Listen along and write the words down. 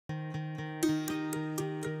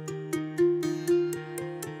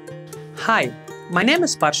Hi, my name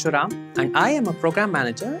is Parshuram and I am a program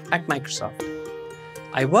manager at Microsoft.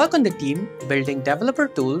 I work on the team building developer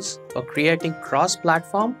tools for creating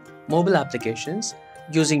cross-platform mobile applications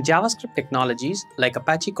using JavaScript technologies like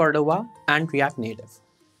Apache Cordova and React Native.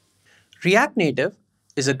 React Native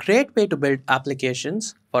is a great way to build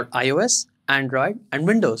applications for iOS, Android, and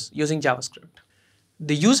Windows using JavaScript.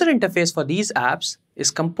 The user interface for these apps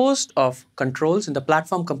is composed of controls in the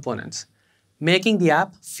platform components, making the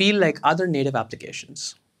app feel like other native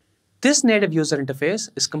applications. This native user interface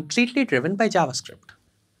is completely driven by JavaScript.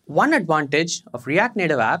 One advantage of React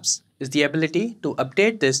Native apps is the ability to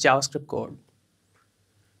update this JavaScript code.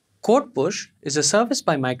 CodePush is a service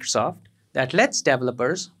by Microsoft that lets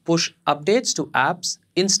developers push updates to apps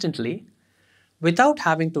instantly without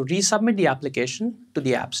having to resubmit the application to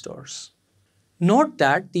the app stores. Note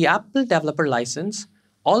that the Apple Developer License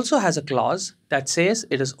also has a clause that says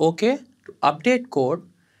it is OK to update code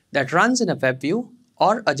that runs in a web view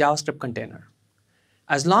or a JavaScript container,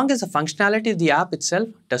 as long as the functionality of the app itself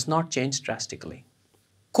does not change drastically.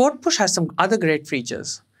 CodePush has some other great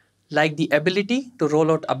features, like the ability to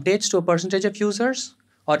roll out updates to a percentage of users,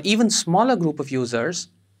 or even smaller group of users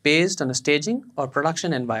based on a staging or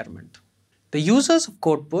production environment. The users of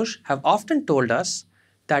CodePush have often told us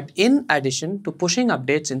that in addition to pushing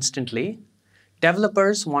updates instantly,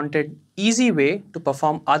 developers wanted an easy way to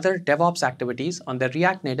perform other DevOps activities on their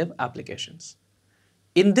React Native applications.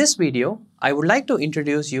 In this video, I would like to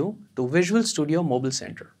introduce you to Visual Studio Mobile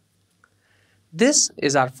Center. This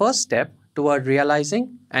is our first step toward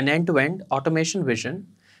realizing an end-to-end automation vision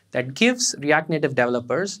that gives React Native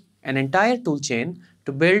developers an entire toolchain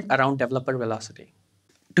to build around developer velocity.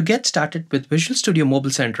 To get started with Visual Studio Mobile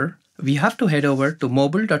Center, we have to head over to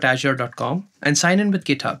mobile.azure.com and sign in with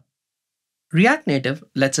GitHub. React Native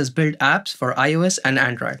lets us build apps for iOS and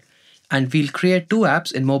Android, and we'll create 2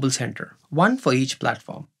 apps in Mobile Center, one for each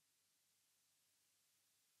platform.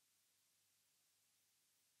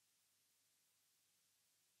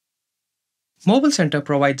 Mobile Center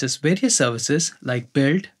provides us various services like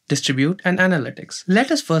build, distribute, and analytics.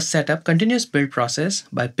 Let us first set up continuous build process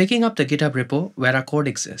by picking up the GitHub repo where our code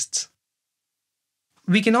exists.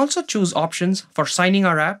 We can also choose options for signing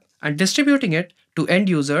our app and distributing it to end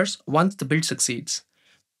users once the build succeeds.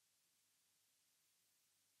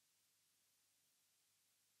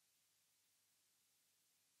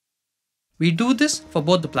 We do this for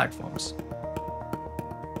both the platforms.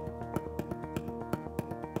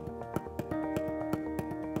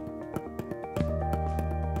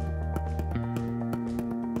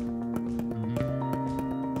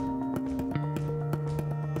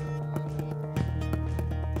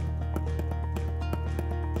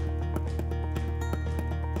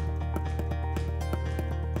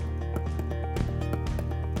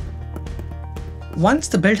 Once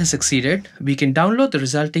the build has succeeded, we can download the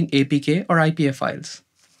resulting APK or IPA files.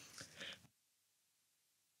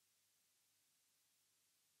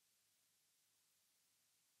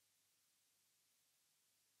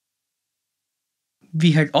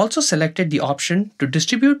 We had also selected the option to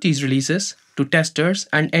distribute these releases to testers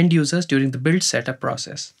and end users during the build setup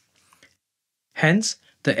process. Hence,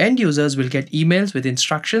 the end users will get emails with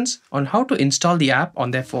instructions on how to install the app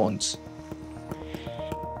on their phones.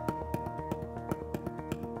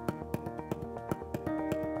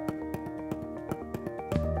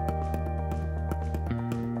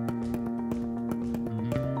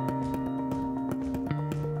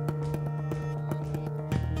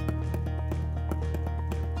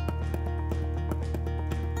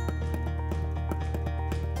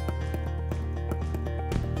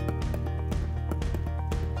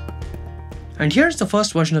 And here's the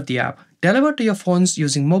first version of the app, delivered to your phones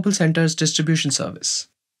using Mobile Center's distribution service.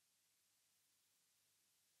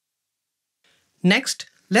 Next,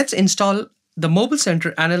 let's install the Mobile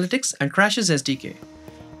Center Analytics and Crashes SDK.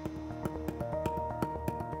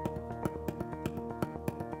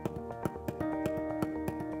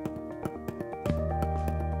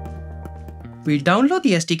 We download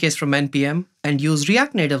the SDKs from NPM and use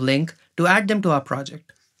React Native link to add them to our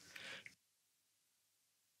project.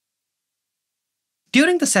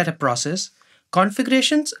 During the setup process,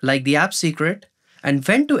 configurations like the app secret and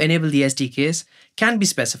when to enable the SDKs can be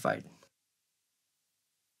specified.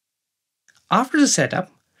 After the setup,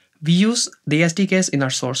 we use the SDKs in our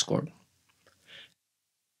source code.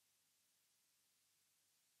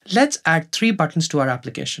 Let's add 3 buttons to our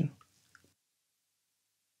application.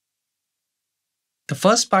 The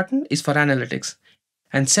first button is for analytics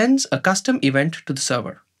and sends a custom event to the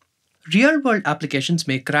server. Real-world applications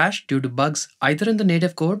may crash due to bugs either in the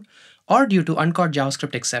native code or due to uncaught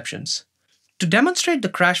JavaScript exceptions. To demonstrate the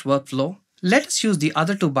crash workflow, Let us use the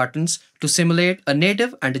other two buttons to simulate a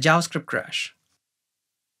native and a JavaScript crash.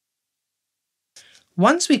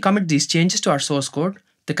 Once we commit these changes to our source code,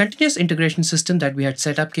 the continuous integration system that we had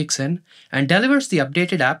set up kicks in and delivers the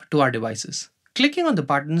updated app to our devices. Clicking on the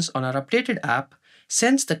buttons on our updated app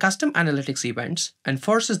sends the custom analytics events and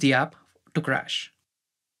forces the app to crash.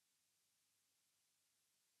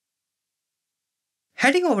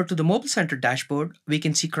 Heading over to the Mobile Center dashboard, we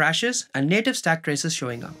can see crashes and native stack traces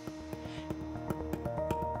showing up.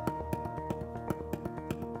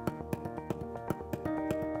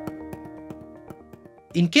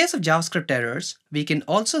 In case of JavaScript errors, we can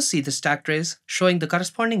also see the stack trace showing the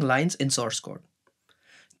corresponding lines in source code.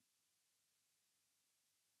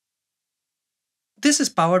 This is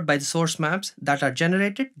powered by the source maps that are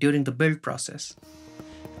generated during the build process.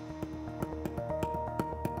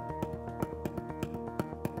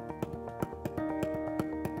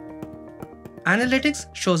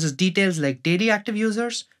 Analytics shows us details like daily active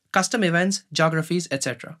users, custom events, geographies,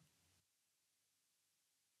 etc.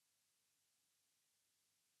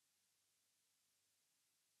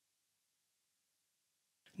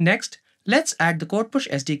 Next, let's add the CodePush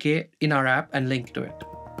SDK in our app and link to it.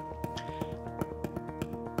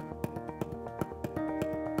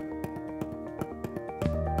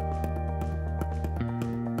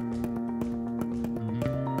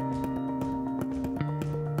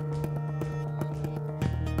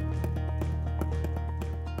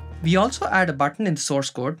 We also add a button in the source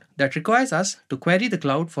code that requires us to query the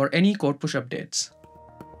cloud for any CodePush updates.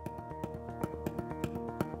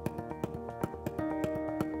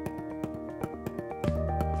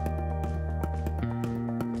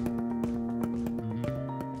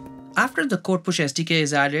 After the CodePush SDK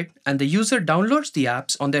is added and the user downloads the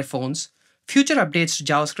apps on their phones, future updates to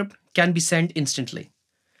JavaScript can be sent instantly.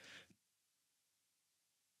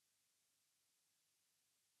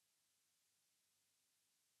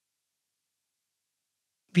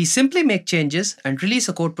 We simply make changes and release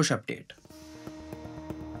a CodePush update.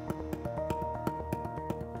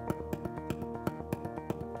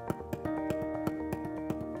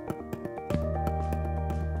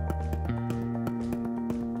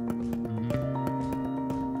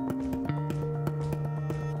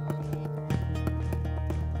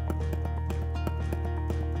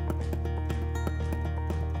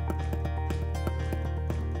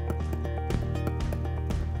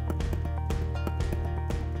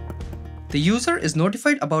 The user is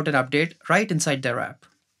notified about an update right inside their app.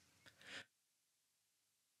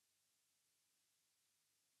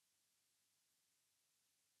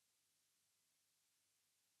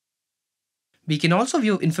 We can also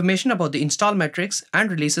view information about the install metrics and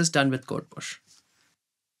releases done with CodePush.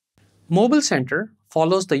 Mobile Center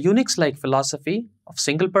follows the Unix-like philosophy of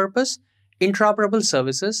single-purpose, interoperable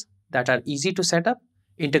services that are easy to set up,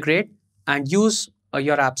 integrate, and use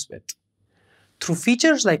your apps with. Through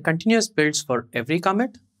features like continuous builds for every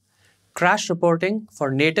commit, crash reporting for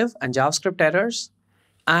native and JavaScript errors,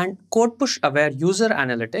 and CodePush-aware user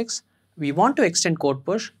analytics, we want to extend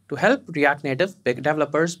CodePush to help React Native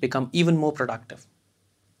developers become even more productive.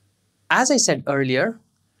 As I said earlier,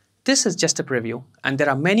 this is just a preview, and there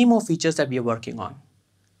are many more features that we are working on.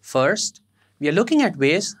 First, we are looking at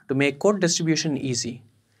ways to make code distribution easy.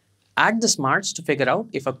 Add the smarts to figure out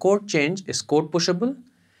if a code change is code pushable,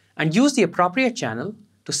 and use the appropriate channel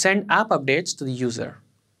to send app updates to the user.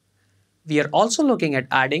 We are also looking at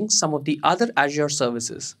adding some of the other Azure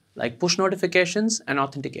services, like push notifications and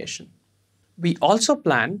authentication. We also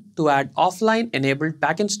plan to add offline-enabled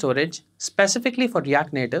backend storage specifically for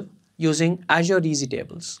React Native using Azure Easy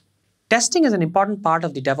Tables. Testing is an important part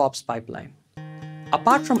of the DevOps pipeline.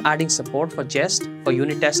 Apart from adding support for Jest for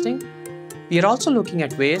unit testing, we are also looking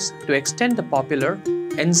at ways to extend the popular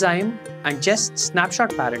Enzyme and Jest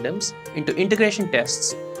snapshot paradigms into integration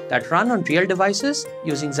tests that run on real devices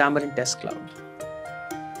using Xamarin Test Cloud.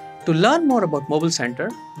 To learn more about Mobile Center,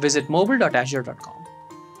 visit mobile.azure.com.